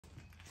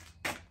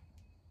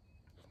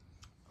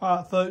All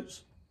right,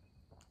 folks,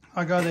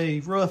 I got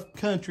a Rough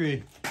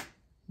Country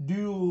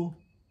dual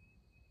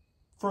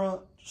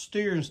front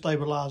steering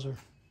stabilizer,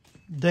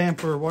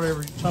 damper,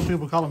 whatever. Some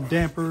people call them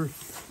dampers.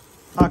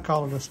 I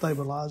call it a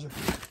stabilizer.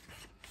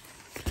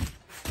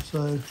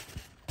 So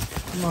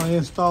I'm gonna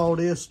install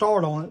this,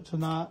 start on it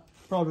tonight.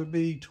 Probably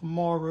be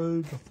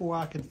tomorrow before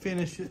I can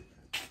finish it.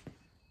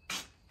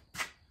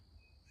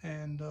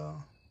 And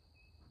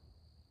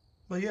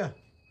but yeah,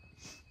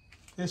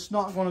 it's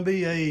not going to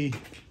be a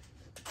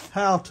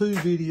how-to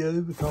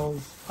video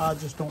because I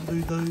just don't do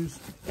those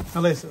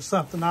unless it's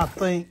something I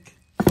think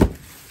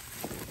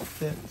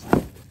that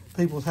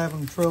people's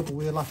having trouble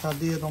with, like I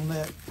did on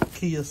that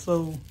Kia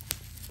Soul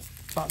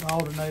about the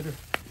alternator.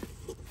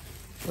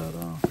 But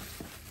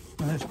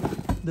it's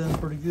done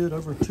pretty good,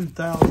 over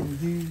 2,000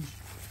 views.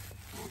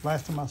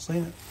 Last time I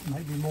seen it,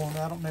 maybe more than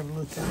that. I don't never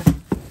look at it.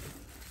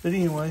 But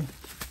anyway,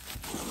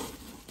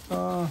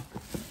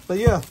 but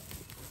yeah,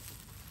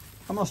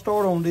 I'm gonna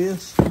start on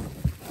this.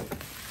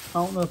 I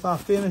don't know if I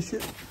finish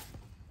it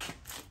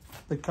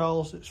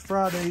because it's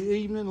Friday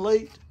evening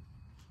late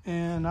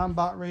and I'm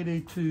about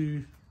ready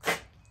to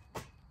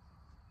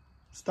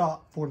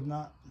stop for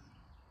tonight.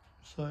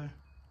 So,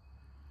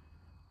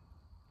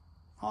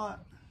 all right.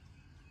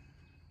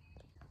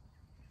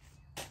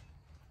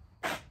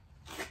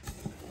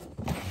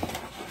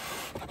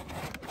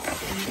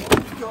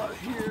 What we got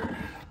here?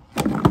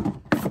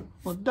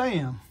 Well,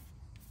 damn.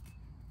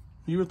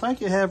 You would think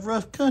it have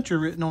Rough Country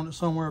written on it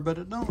somewhere, but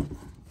it don't.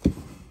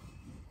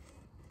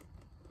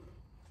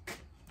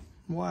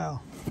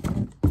 Wow.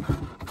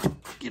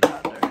 Get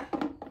out of there.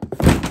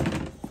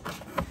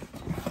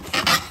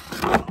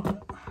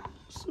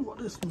 Let's see what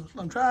this looks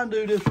like. I'm trying to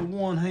do this with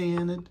one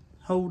hand and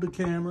hold the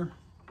camera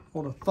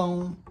or the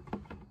phone.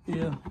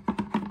 Yeah.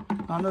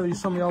 I know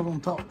some of y'all gonna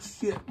talk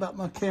shit about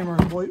my camera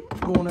going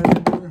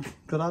everywhere,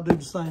 because I do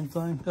the same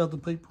thing to other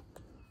people.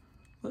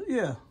 But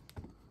yeah.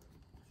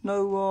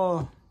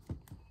 No,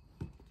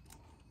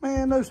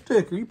 man, no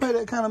sticker. You pay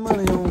that kind of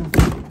money on,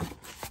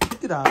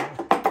 get out of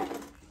there.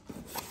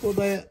 For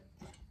that,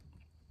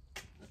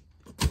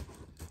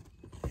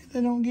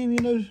 they don't give you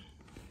no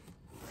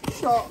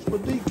shots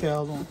with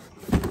decals on it.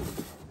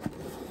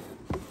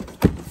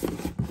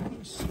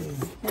 Let's see,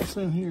 what's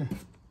in here?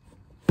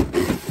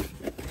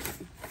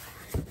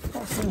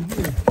 What's in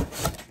here?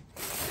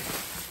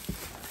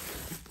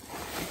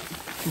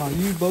 My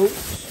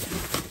U-bolts.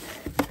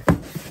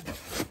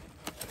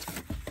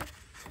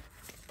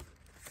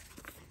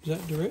 Is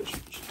that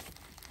directions?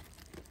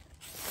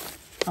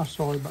 I'm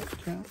sorry about the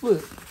camera.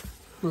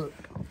 Look.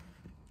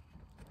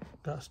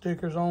 Got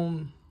stickers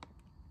on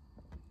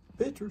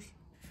pictures.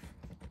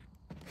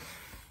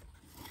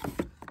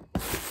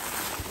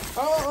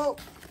 Oh!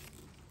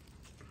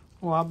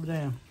 Well, I'll be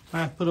damned.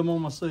 I have to put them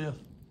on myself.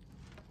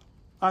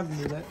 I can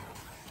do that.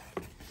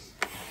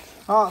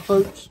 All right,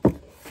 folks.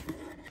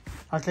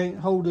 I can't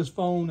hold this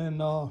phone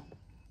and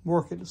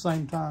work at the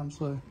same time,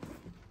 so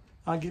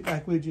I'll get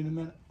back with you in a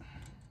minute.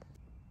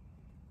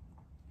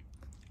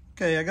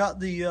 Okay, I got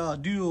the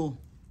dual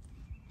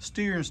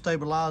steering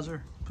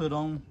stabilizer put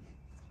on,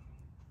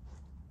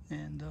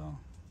 and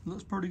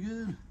looks pretty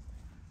good.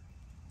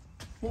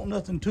 Want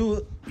nothing to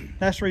it.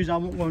 That's the reason I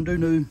won't want to do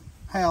no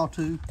how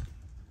to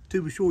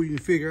be sure you can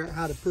figure out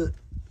how to put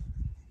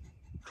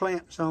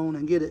clamps on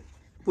and get it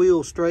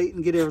wheel straight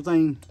and get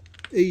everything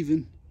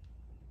even.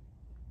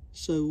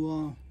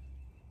 So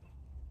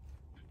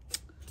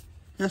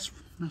that's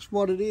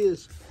what it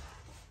is.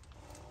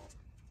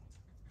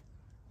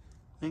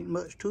 Ain't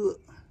much to it.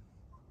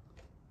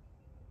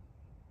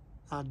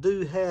 I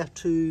do have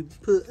to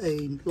put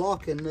a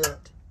locking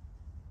nut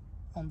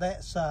on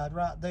that side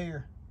right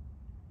there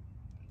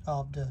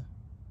of the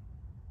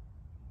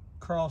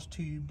cross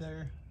tube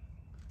there,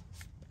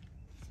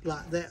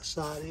 like that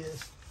side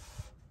is.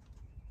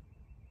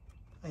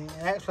 And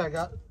actually I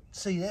got,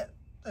 see that,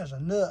 there's a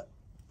nut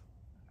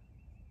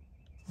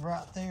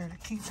right there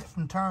that keeps it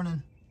from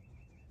turning.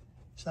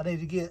 So I need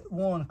to get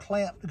one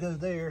clamp to go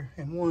there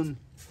and one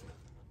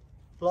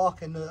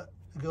locking nut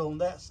to go on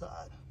that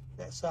side.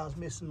 That side's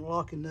missing the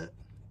locking nut.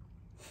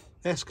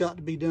 That's got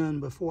to be done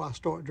before I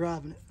start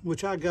driving it,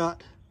 which I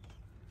got,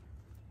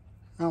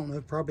 I don't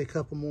know, probably a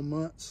couple more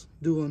months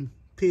doing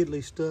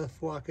piddly stuff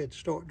before I could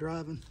start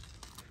driving.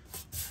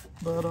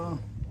 But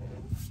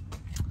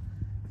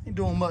ain't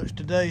doing much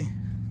today.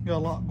 Got a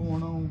lot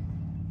going on.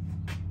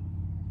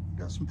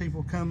 Got some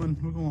people coming.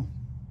 We're gonna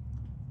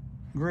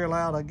grill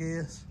out, I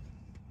guess.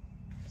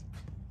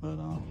 But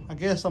I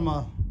guess I'm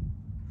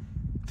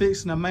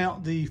fixing to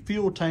mount the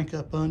fuel tank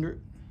up under it.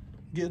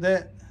 Get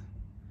that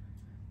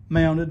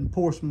mounted and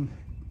pour some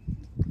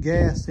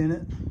gas in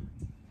it.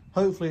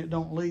 Hopefully it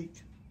don't leak.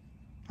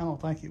 I don't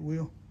think it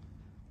will.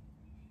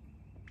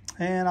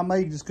 And I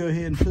may just go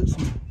ahead and put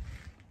some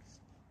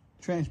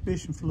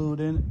transmission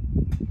fluid in it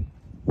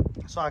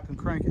so I can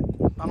crank it.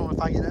 I don't know if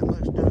I get that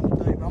much done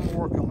today, but I'm gonna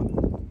work on it.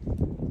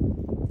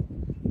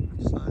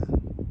 So,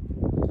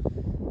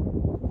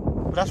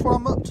 but that's what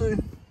I'm up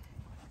to.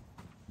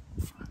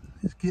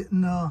 It's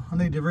getting, I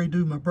need to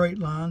redo my brake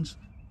lines.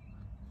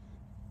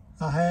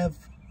 I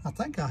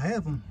think I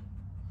have them.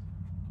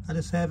 I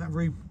just haven't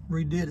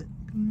redid it.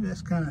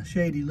 That's kind of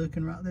shady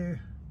looking right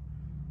there,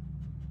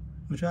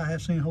 which I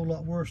have seen a whole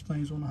lot worse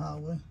things on the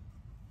highway.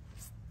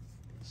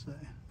 So,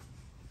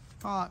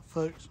 all right,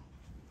 folks.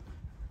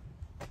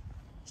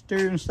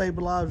 Steering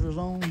stabilizer's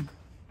on.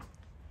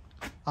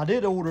 I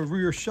did order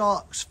rear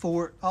shocks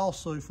for it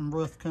also from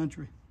Rough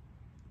Country,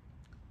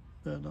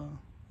 but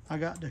I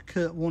got to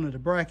cut one of the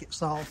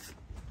brackets off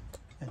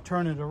and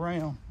turn it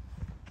around.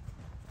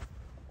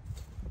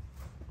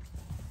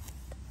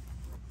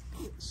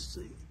 Let's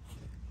see.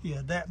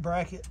 Yeah, that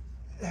bracket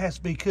has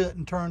to be cut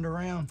and turned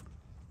around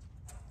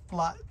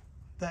like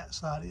that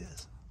side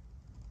is.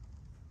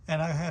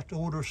 And I have to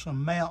order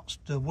some mounts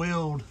to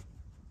weld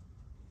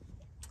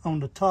on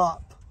the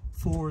top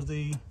for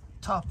the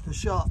top of the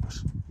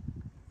shocks.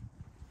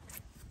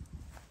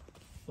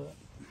 But,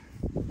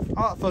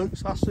 all right,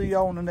 folks, I'll see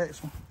y'all on the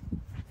next one.